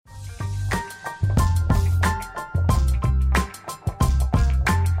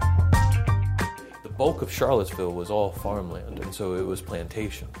bulk of Charlottesville was all farmland, and so it was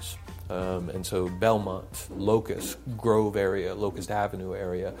plantations. And so Belmont, Locust, Grove area, Locust Avenue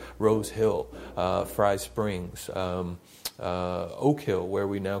area, Rose Hill, Fry Springs, Oak Hill, where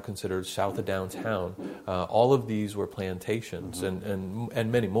we now consider south of downtown, all of these were plantations,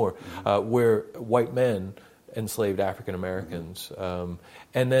 and many more, where white men enslaved African Americans.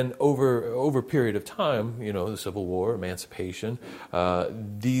 And then over a period of time, the Civil War, emancipation,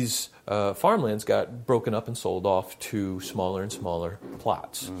 these farmlands got broken up and sold off to smaller and smaller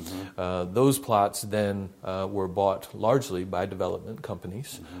plots. Those plots then were bought largely by development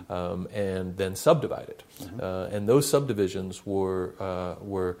companies and then subdivided. And those subdivisions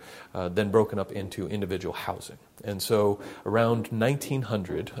were then broken up into individual housing. And so around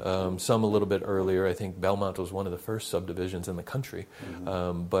 1900, some a little bit earlier, I think Belmont was one of the first subdivisions in the country.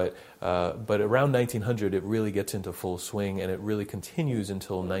 But around 1900, it really gets into full swing, and it really continues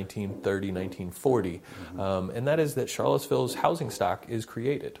until 1930, 1940. And that is that Charlottesville's housing stock is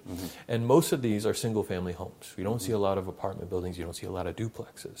created. And most of these are single-family homes. You don't see a lot of apartment buildings. You don't see a lot of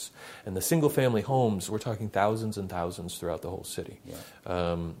duplexes. And the single-family homes, we're talking thousands and thousands throughout the whole city.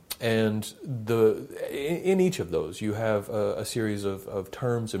 And in each of those, you have a series of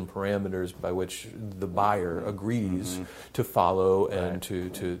terms and parameters by which the buyer agrees to follow and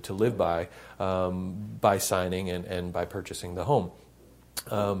to live by signing and by purchasing the home.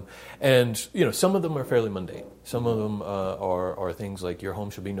 And some of them are fairly mundane. Some of them are things like your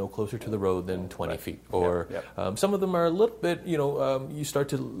home should be no closer to the road than 20 feet. Or some of them are a little bit, you start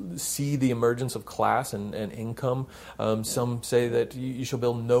to see the emergence of class and income. Some say that you should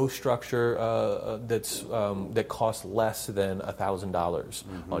build no structure that costs less than $1,000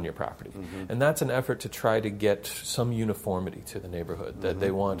 on your property. And that's an effort to try to get some uniformity to the neighborhood, that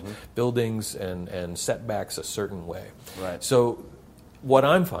they want buildings and setbacks a certain way. So what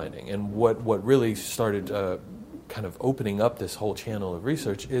I'm finding, and what really started kind of opening up this whole channel of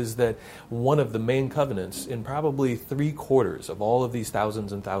research, is that one of the main covenants in probably 3/4 of all of these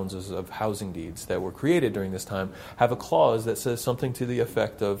thousands and thousands of housing deeds that were created during this time have a clause that says something to the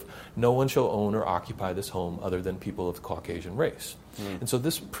effect of, no one shall own or occupy this home other than people of the Caucasian race. And so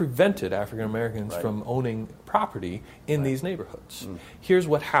this prevented African Americans from owning property in these neighborhoods. Here's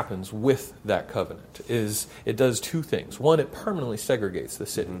what happens with that covenant: is it does two things. One, it permanently segregates the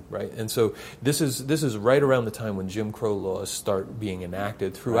city, right? And so this is right around the time when Jim Crow laws start being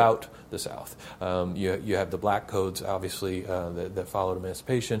enacted throughout the South. You have the black codes, obviously, that followed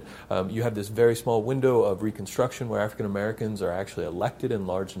emancipation. You have this very small window of Reconstruction where African Americans are actually elected in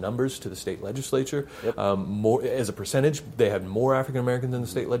large numbers to the state legislature. More as a percentage, they had more African Americans in the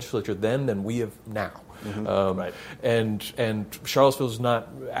state legislature then than we have now. And Charlottesville is not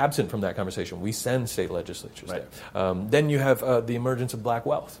absent from that conversation. We send state legislatures there. Then you have the emergence of black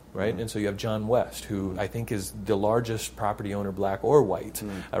wealth, right? And so you have John West, who I think is the largest property owner, black or white,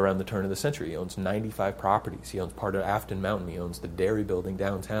 around the turn of the century. He owns 95 properties. He owns part of Afton Mountain. He owns the Dairy Building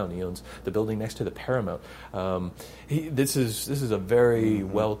downtown. He owns the building next to the Paramount. This is a very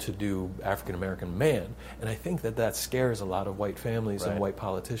well-to-do African-American man, and I think that scares a lot of white families and white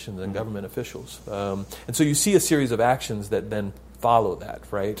politicians and government officials. And so you see a series of actions that then follow that,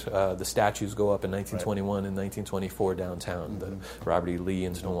 right? The statues go up in 1921 and 1924 downtown, the Robert E. Lee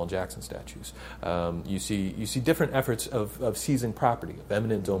and Stonewall Jackson statues. You see different efforts of seizing property, of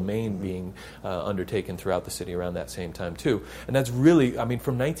eminent domain being undertaken throughout the city around that same time too. And that's really,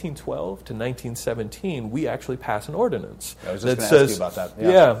 from 1912 to 1917, we actually pass an ordinance that says, ask you about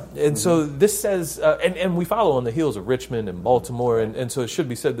that. And so this says, and we follow on the heels of Richmond and Baltimore, and so it should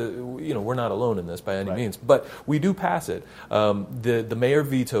be said that we're not alone in this by any means, but we do pass it. The mayor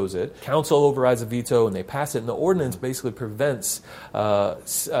vetoes it, council overrides a veto, and they pass it. And the ordinance basically prevents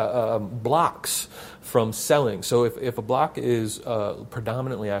blocks from selling. So if a block is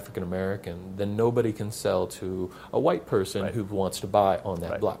predominantly African American, then nobody can sell to a white person who wants to buy on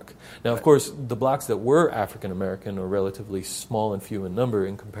that block. Now, of course, the blocks that were African American are relatively small and few in number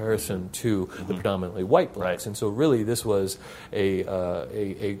in comparison to the predominantly white blocks. And so really this was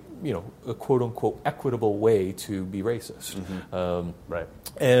a quote unquote equitable way to be racist.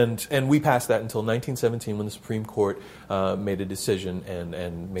 And we passed that until 1917 when the Supreme Court made a decision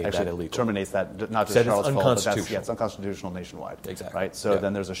and made that illegal. Terminates that, not just Charlottesville, but it's unconstitutional nationwide. Exactly. Right? So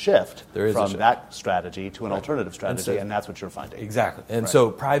then there's a shift from that strategy to an alternative strategy, and that's what you're finding. Exactly. And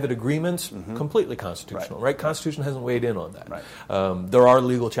so private agreements, completely constitutional, right? Constitution hasn't weighed in on that. There are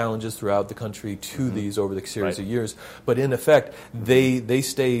legal challenges throughout the country to these over the series of years, but in effect, they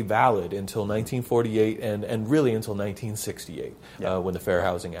stay valid until 1948 and really until 1968 when the Fair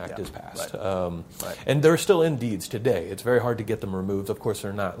Housing Act is passed. And they're still in deeds today. It's very hard to get them removed. Of course,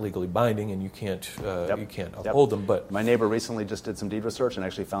 they're not legally binding, and you can't you can't uphold them. But my neighbor recently just did some deed research and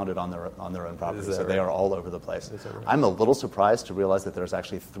actually found it on their own property. So they are all over the place. Right? I'm a little surprised to realize that there's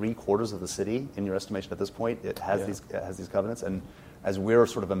actually 3/4 of the city, in your estimation at this point, it has these covenants. And as we're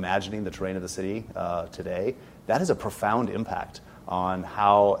sort of imagining the terrain of the city today, that has a profound impact on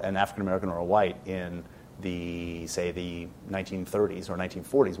how an African American or a white in the 1930s or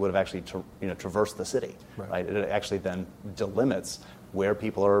 1940s would have actually traversed the city. Right? It actually then delimits where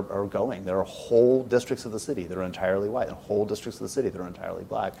people are going. There are whole districts of the city that are entirely white, and whole districts of the city that are entirely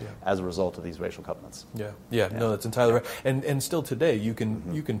black as a result of these racial covenants. No, that's entirely right. And still today, you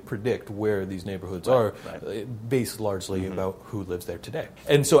can predict where these neighborhoods are based largely about who lives there today.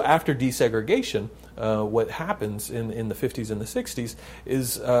 And so after desegregation, what happens in the 50s and the 60s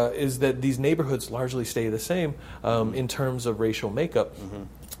is that these neighborhoods largely stay the same in terms of racial makeup.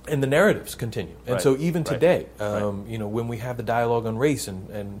 And the narratives continue. And so even today, when we have the dialogue on race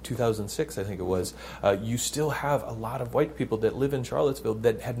in 2006, I think it was, you still have a lot of white people that live in Charlottesville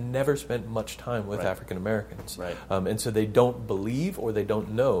that had never spent much time with African Americans. And so they don't believe or they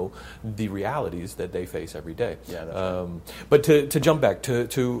don't know the realities that they face every day. But to jump back to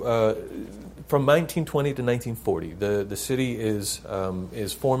from 1920 to 1940, the city is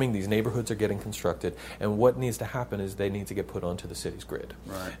forming. These neighborhoods are getting constructed, and what needs to happen is they need to get put onto the city's grid.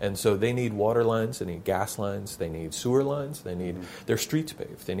 And so they need water lines, they need gas lines, they need sewer lines, they need their streets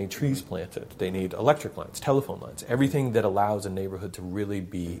paved, they need trees planted, they need electric lines, telephone lines, everything that allows a neighborhood to really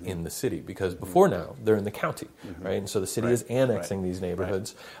be in the city. Because before now, they're in the county, right? And so the city is annexing these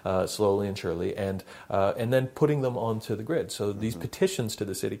neighborhoods slowly and surely, and then putting them onto the grid. So these petitions to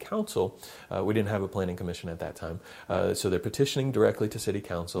the city council. We didn't have a planning commission at that time, so they're petitioning directly to city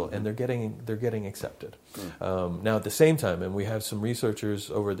council, and they're getting accepted. Now, at the same time, and we have some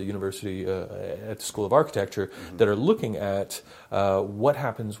researchers over at the university at the School of Architecture that are looking at what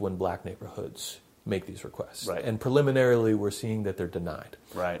happens when black neighborhoods make these requests. And preliminarily, we're seeing that they're denied,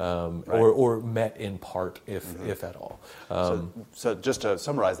 or met in part, if at all. So just to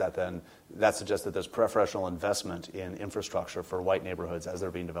summarize that, then, that suggests that there's preferential investment in infrastructure for white neighborhoods as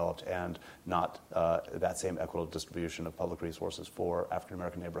they're being developed, and not that same equitable distribution of public resources for African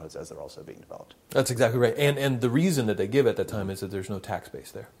American neighborhoods as they're also being developed. That's exactly right. And the reason that they give at that time is that there's no tax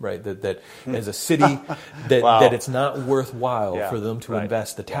base there, right? That as a city, that it's not worthwhile for them to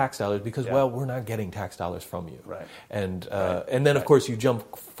invest the tax dollars because, we're not getting tax dollars from you. And then, of course, you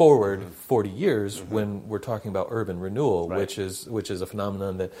jump forward 40 years when we're talking about urban renewal, which is a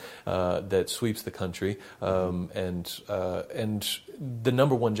phenomenon that sweeps the country, and the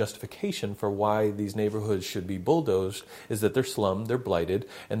number one justification for why these neighborhoods should be bulldozed is that they're slummed, they're blighted,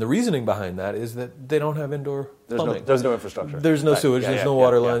 and the reasoning behind that is that they don't have indoor plumbing. There's no infrastructure. There's no sewage. There's no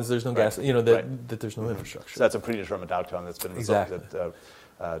water lines. There's no gas. That there's no infrastructure. So that's a predetermined outcome that's been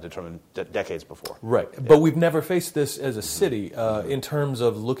determined decades before. But we've never faced this as a city in terms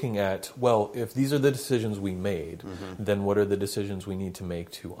of looking at, well, if these are the decisions we made, then what are the decisions we need to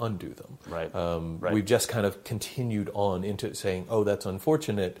make to undo them? We've just kind of continued on into saying, oh, that's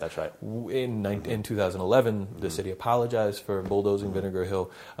unfortunate. That's right. In 2011, the city apologized for bulldozing Vinegar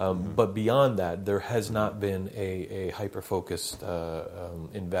Hill, but beyond that, there has not been a hyper-focused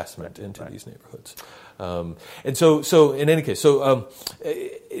investment into these neighborhoods. And so in any case,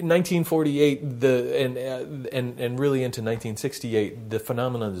 in 1948, and really into 1968, the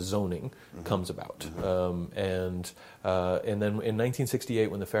phenomenon of zoning comes about, and then in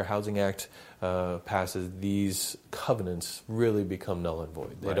 1968, when the Fair Housing Act passes, these covenants really become null and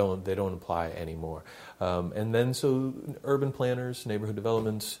void. They don't apply anymore. And then so urban planners, neighborhood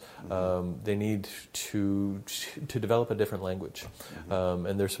developments, they need to develop a different language.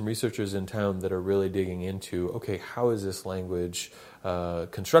 And there's some researchers in town that are really digging into, okay, how is this language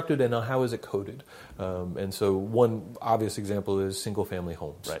constructed and how is it coded? And so one obvious example is single-family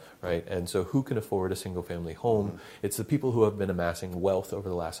homes, right? And so who can afford a single-family home? It's the people who have been amassing wealth over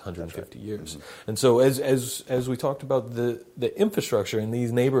the last 150 years. And so as we talked about, the infrastructure in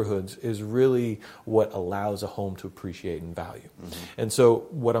these neighborhoods is really what allows a home to appreciate in value. And so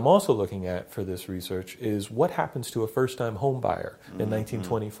what I'm also looking at for this research is what happens to a first-time home buyer in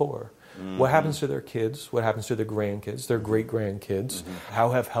 1924. What happens to their kids? What happens to their grandkids, their great-grandkids?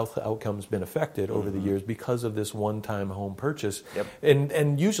 How have health outcomes been affected over the years because of this one-time home purchase?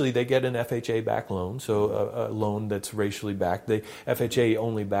 And usually they get an FHA-backed loan, so a loan that's racially backed. FHA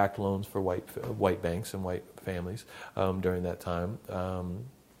only backed loans for white banks and white families during that time.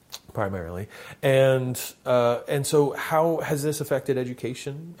 primarily. And so how has this affected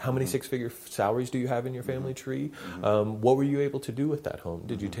education? How many six-figure salaries do you have in your family tree? What were you able to do with that home?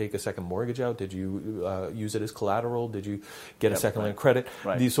 Did you take a second mortgage out? Did you use it as collateral? Did you get a second line credit?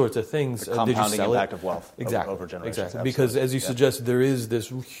 Right. These sorts of things. The compounding did you sell impact it? of wealth Exactly. over generations. Exactly. Because as you suggest, there is this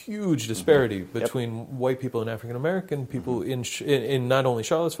huge disparity between white people and African American people in not only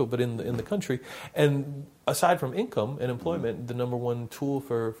Charlottesville but in the country. And aside from income and employment, the number one tool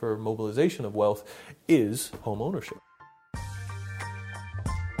for mobilization of wealth is home ownership.